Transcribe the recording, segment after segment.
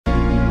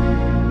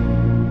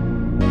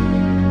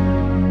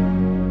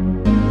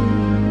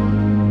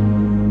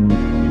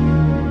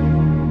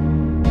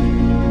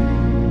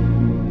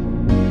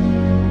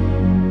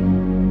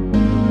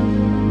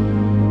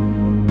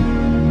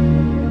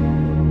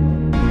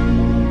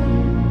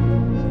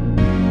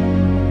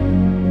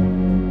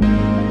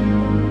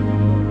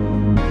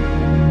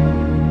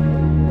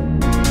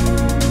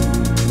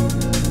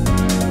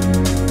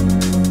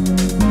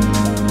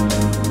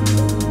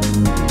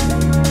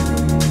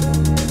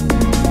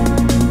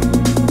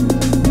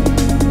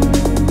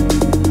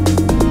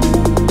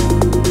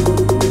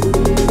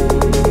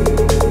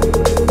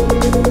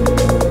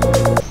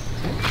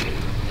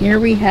Here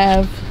we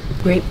have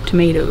grape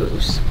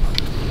tomatoes.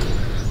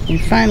 And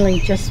finally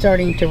just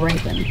starting to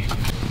ripen.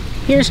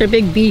 Here's our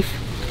big beef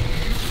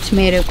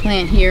tomato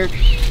plant here.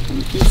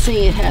 You can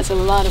see it has a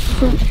lot of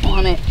fruit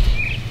on it,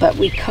 but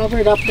we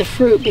covered up the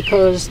fruit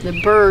because the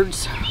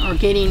birds are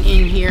getting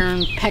in here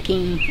and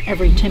pecking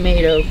every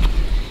tomato.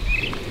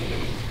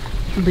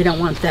 We don't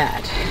want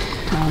that.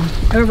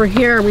 Over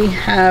here we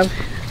have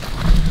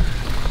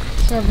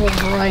several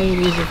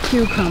varieties of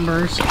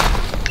cucumbers.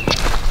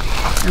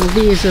 And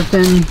these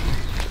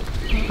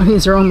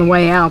are on the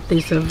way out.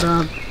 These have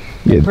been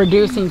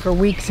producing for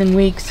weeks and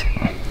weeks.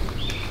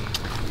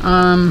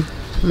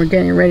 We're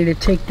getting ready to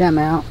take them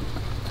out.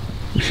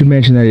 We should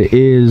mention that it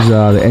is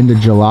the end of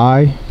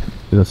July,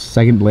 the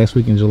last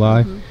week in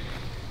July.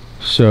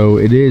 So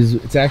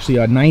it's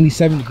actually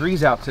 97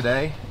 degrees out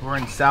today. We're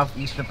in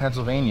southeastern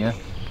Pennsylvania,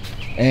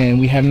 and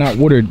we have not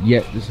watered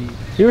yet this evening.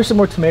 Here are some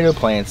more tomato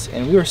plants,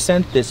 and we were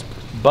sent this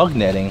bug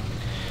netting,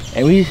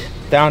 and we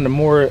found a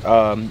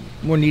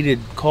more needed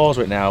cause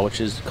right now, which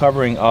is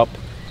covering up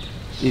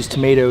these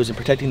tomatoes and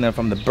protecting them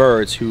from the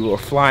birds who are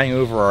flying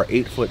over our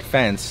 8-foot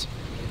fence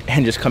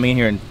and just coming in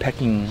here and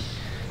pecking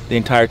the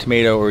entire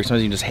tomato, or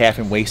sometimes even just half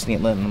and wasting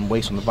it, letting them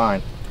waste on the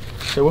vine.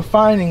 So we're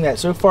finding that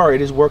so far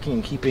it is working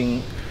in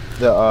keeping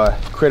the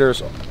critters,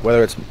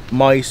 whether it's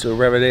mice or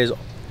whatever it is,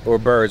 or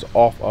birds,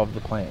 off of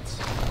the plants.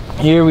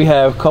 Here we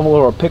have a couple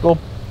of our pickle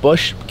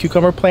bush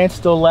cucumber plants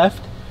still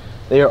left.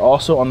 They are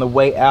also on the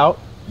way out.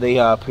 They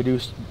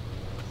produced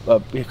a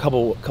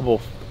couple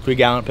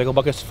 3-gallon pickle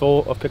buckets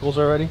full of pickles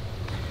already.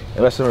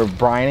 The rest of them are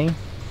brining.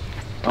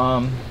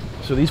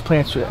 So these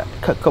plants, a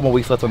couple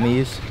weeks left on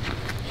these.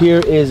 Here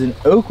is an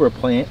okra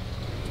plant,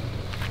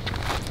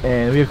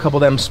 and we have a couple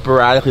of them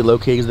sporadically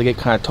located because they get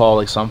kind of tall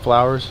like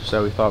sunflowers,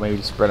 so we thought maybe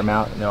to spread them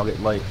out and they all get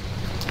light.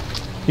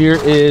 Here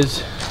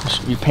is,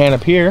 you pan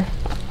up here,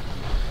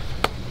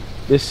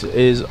 this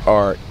is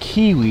our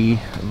kiwi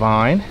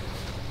vine.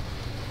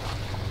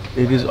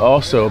 It is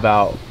also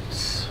about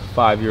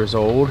 5 years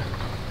old.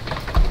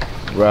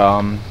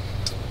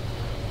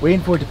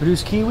 Waiting for it to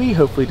produce kiwi.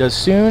 Hopefully it does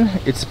soon.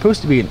 It's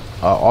supposed to be an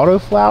auto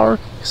flower,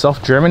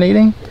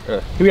 self-germinating.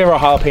 Here we have our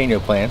jalapeno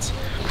plants.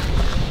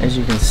 As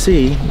you can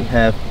see, we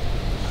have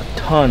a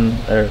ton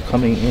that are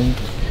coming in.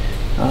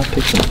 I'll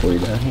pick some for you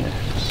down here.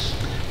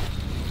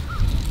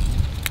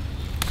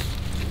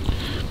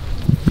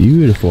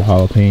 Beautiful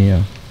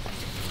jalapeno.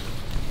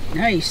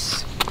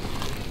 Nice.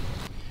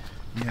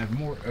 We have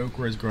more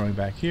okras growing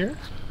back here.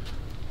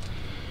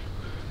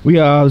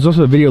 There's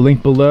also a video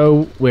link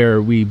below where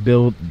we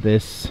built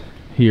this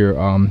here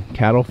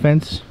cattle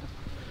fence.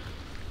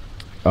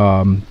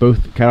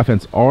 Both cattle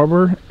fence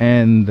arbor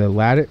and the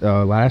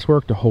lattice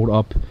work to hold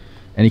up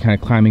any kind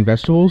of climbing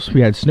vegetables.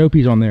 We had snow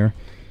peas on there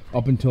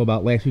up until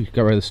about last week.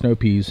 Got rid of the snow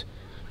peas.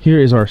 Here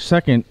is our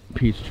second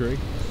peach tree.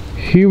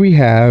 Here we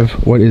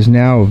have what is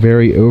now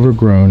very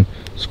overgrown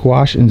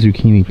squash and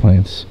zucchini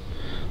plants,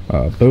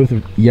 both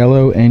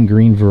yellow and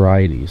green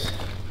varieties.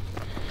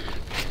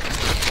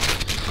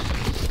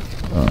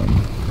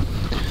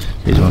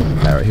 Here's one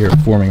right here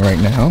forming right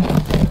now.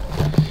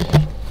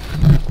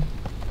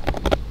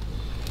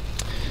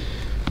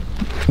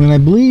 And I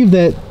believe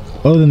that,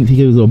 other than to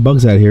get little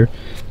bugs out of here,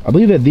 I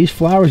believe that these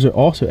flowers are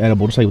also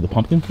edible, just like with the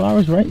pumpkin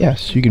flowers, right?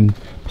 Yes, you can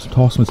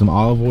toss them with some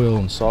olive oil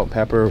and salt and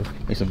pepper,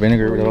 make some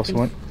vinegar, whatever else you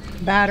want.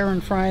 Batter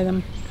and fry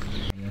them.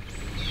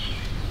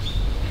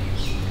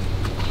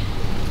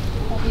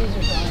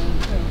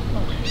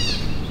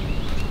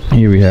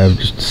 Here we have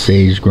just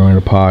sage growing in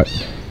a pot.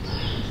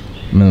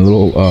 I'm in a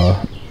little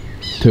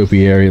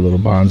topiary, little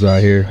bonsai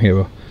here. We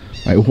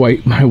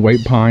have my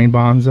white pine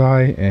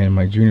bonsai and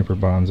my juniper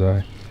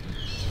bonsai.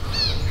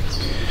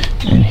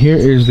 And here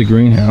is the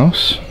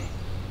greenhouse.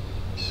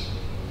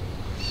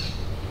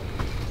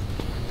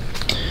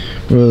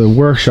 Well, the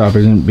workshop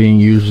isn't being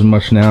used as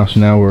much now,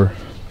 so now we're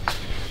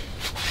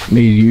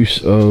made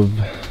use of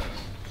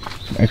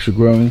some extra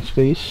growing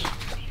space.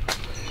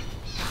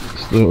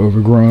 It's a little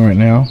overgrown right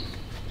now.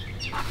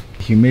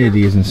 The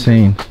humidity is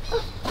insane.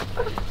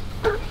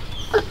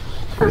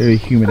 Very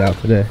humid out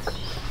today.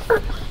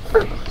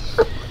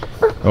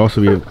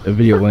 Also, we have a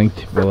video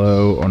linked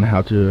below on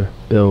how to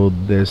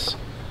build this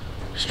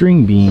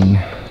string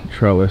bean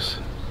trellis.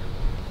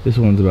 This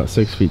one's about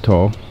 6 feet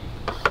tall.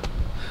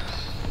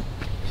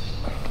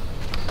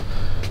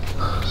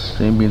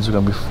 String beans are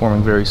going to be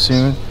forming very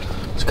soon.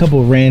 There's a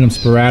couple of random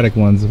sporadic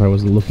ones if I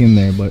was to look in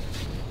there, but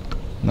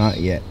not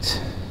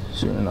yet.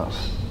 Soon enough.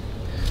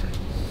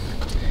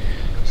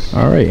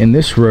 Alright, in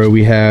this row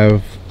we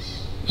have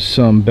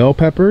some bell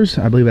peppers.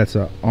 I believe that's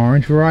an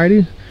orange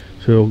variety,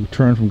 so it'll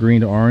turn from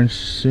green to orange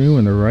soon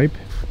when they're ripe.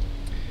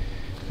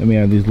 Then we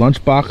have these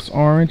Lunchbox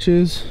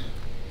oranges,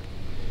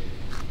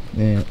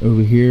 and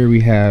over here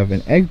we have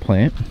an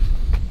eggplant.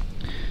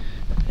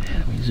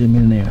 Let me zoom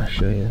in there, I'll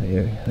show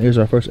you. There's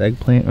our first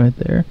eggplant right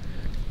there.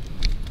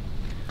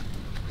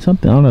 I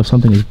don't know if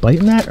something is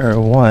biting that or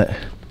what.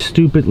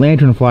 Stupid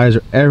lantern flies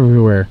are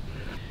everywhere,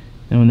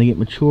 and when they get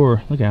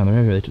mature, look at them, they're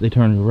everywhere. They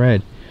turn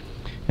red,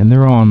 and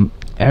they're on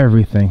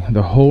everything,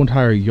 the whole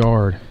entire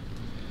yard.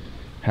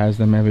 has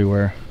them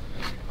everywhere.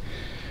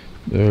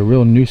 They're a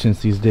real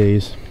nuisance these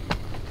days.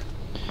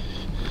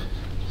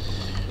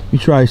 You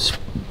try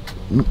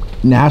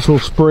natural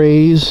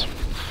sprays.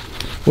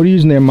 What are you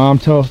using there, Mom?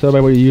 Tell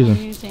everybody what you're using.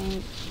 I'm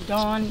using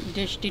Dawn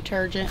dish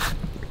detergent,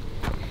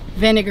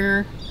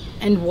 vinegar,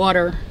 and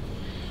water.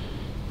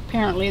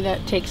 Apparently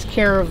that takes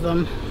care of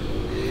them,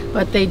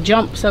 but they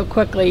jump so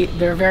quickly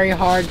they're very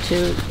hard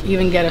to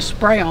even get a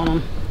spray on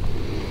them.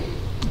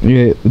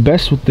 Yeah, the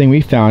best thing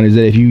we found is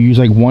that if you use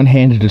like one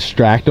hand to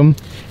distract them,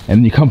 and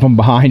then you come from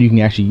behind, you can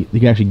actually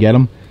get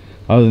them.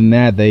 Other than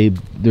that,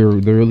 they're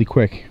really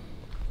quick.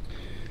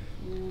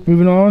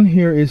 Moving on,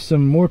 here is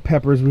some more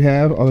peppers we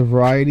have, other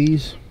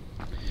varieties,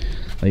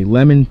 like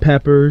lemon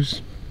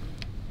peppers.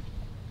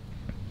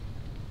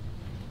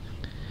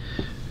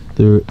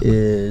 There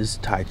is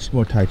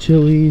more Thai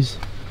chilies.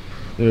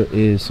 There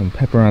is some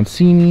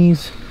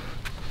pepperoncinis.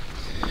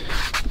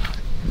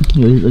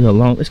 Look how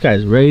long this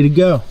guy's ready to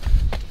go.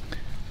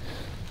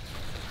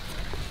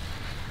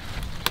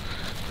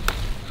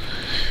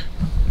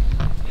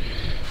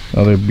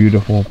 Another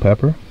beautiful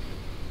pepper.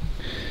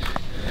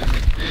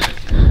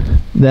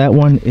 That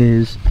one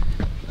is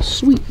a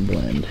sweet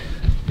blend.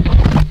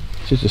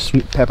 It's just a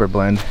sweet pepper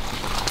blend.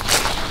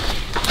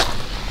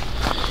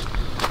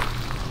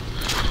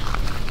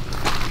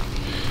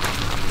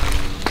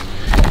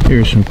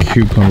 Here's some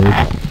cucumbers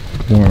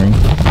forming.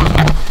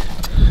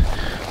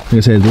 Like I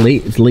said,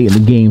 it's late in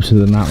the game, so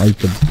they're not like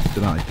the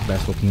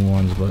best looking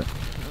ones. But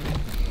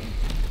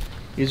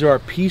these are our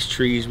peace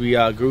trees we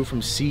grew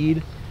from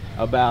seed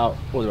about,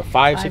 what was it,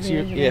 5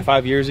 years ago? Yeah,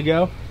 5 years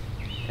ago.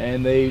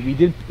 And we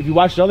did, if you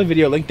watched the other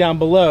video, link down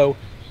below,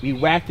 we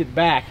whacked it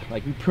back,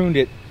 like we pruned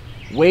it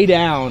way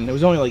down. It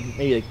was only like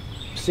maybe like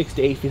 6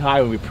 to 8 feet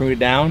high when we pruned it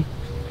down.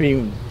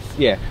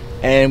 Yeah.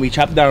 And we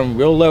chopped it down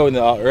real low in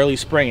the early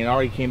spring and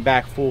already came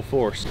back full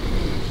force.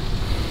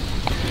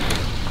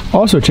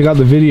 Also, check out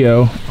the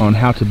video on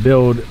how to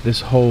build this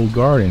whole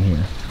garden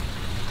here.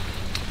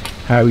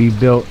 How we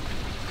built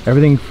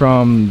everything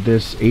from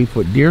this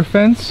 8-foot deer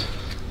fence,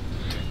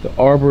 the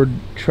arbored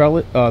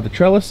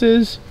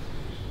trellises,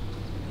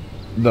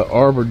 the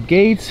arbored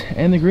gates,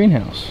 and the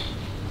greenhouse.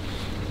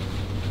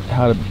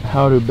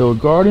 How to build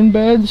garden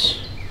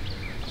beds.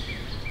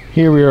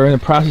 Here we are in the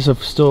process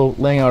of still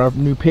laying out our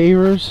new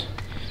pavers,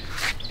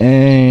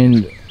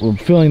 and we're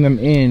filling them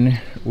in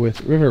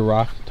with river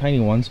rock, tiny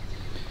ones,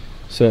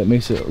 so it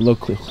makes it look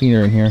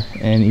cleaner in here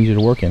and easier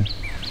to work in.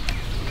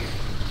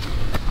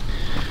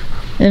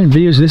 And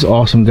videos of this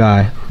awesome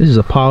guy. This is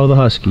Apollo the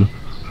Husky. You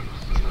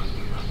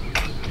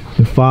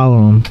can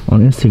follow him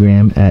on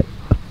Instagram at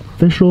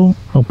official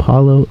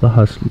Apollo the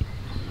Husky.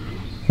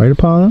 Right,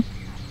 Apollo?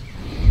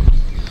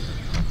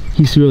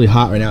 He's really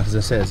hot right now, because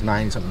I said it's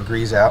 90-something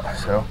degrees out,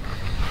 so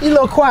he's a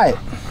little quiet.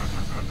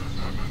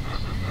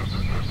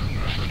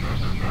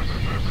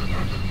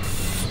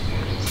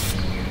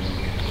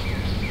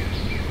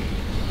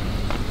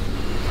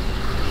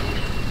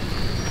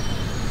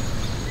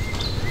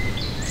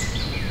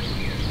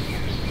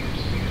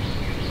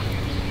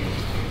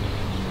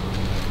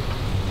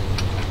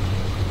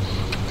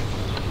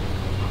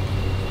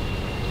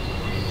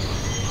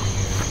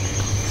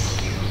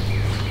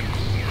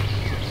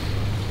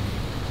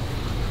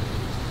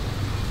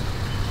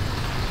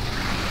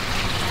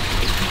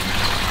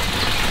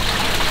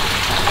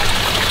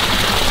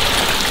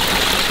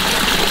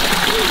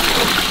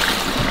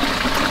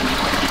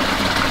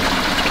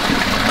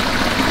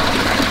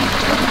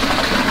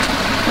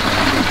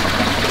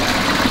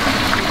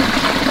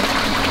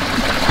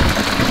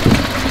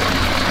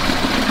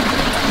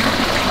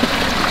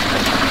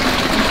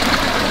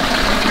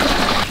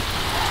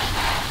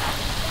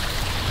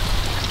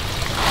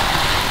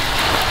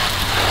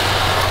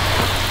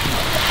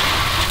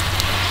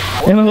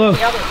 And look,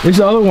 there's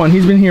the other one.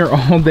 He's been here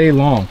all day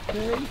long.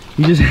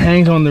 He just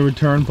hangs on the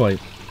return pipe.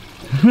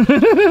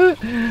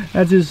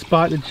 That's his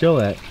spot to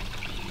chill at.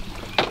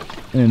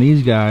 And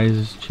these guys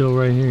just chill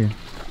right here.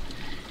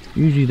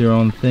 Usually their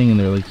own thing and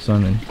they're like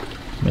sunning.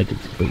 Make it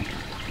sleep.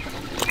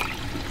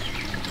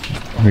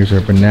 Here's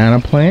our banana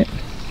plant.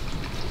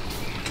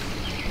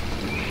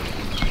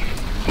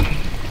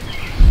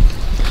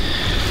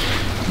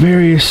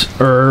 Various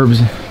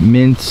herbs,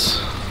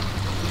 mints.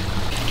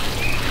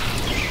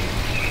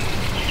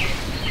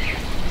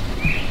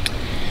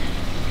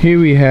 Here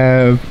we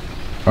have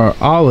our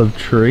olive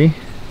tree.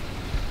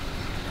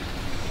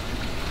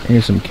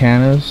 Here's some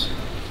cannas.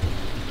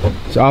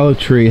 This olive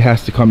tree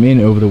has to come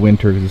in over the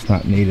winter because it's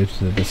not native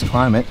to this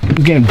climate.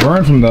 It's getting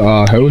burned from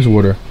the hose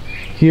water.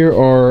 Here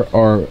are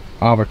our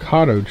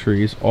avocado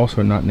trees,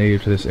 also not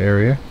native to this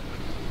area.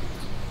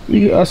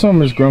 Some of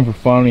them is grown for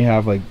fun. We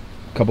have like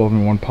a couple of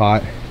them in one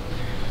pot.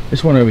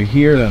 This one over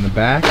here on the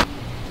back.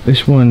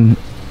 This one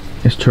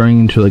is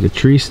turning into like a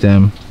tree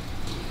stem.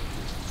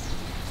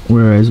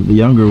 Whereas the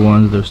younger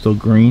ones, they're still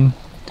green.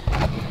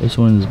 This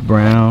one's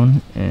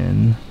brown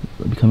and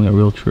becoming a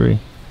real tree.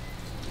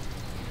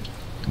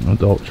 An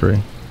adult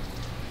tree.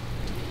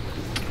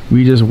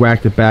 We just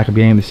whacked it back at the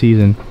beginning of the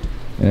season.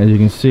 And as you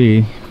can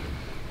see,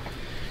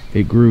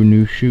 it grew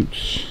new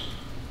shoots.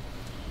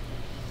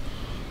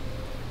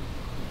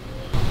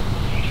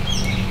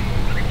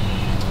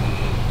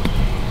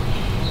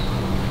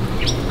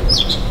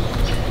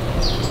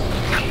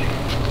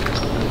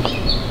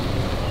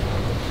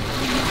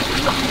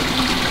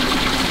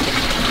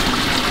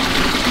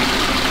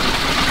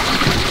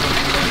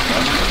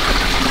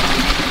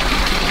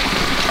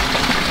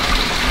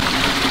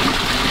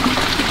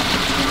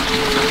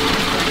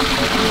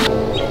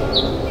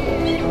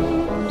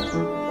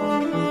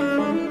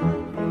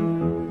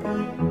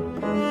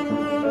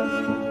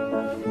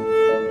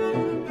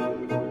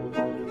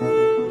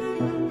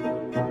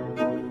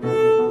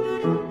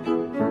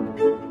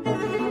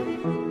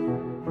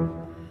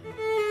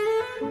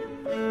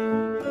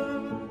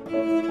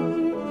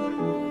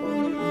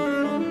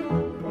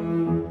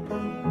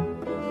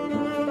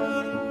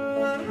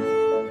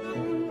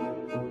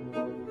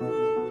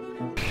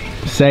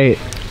 Say it.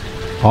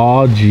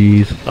 Oh,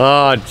 jeez.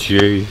 Oh,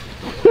 jeez.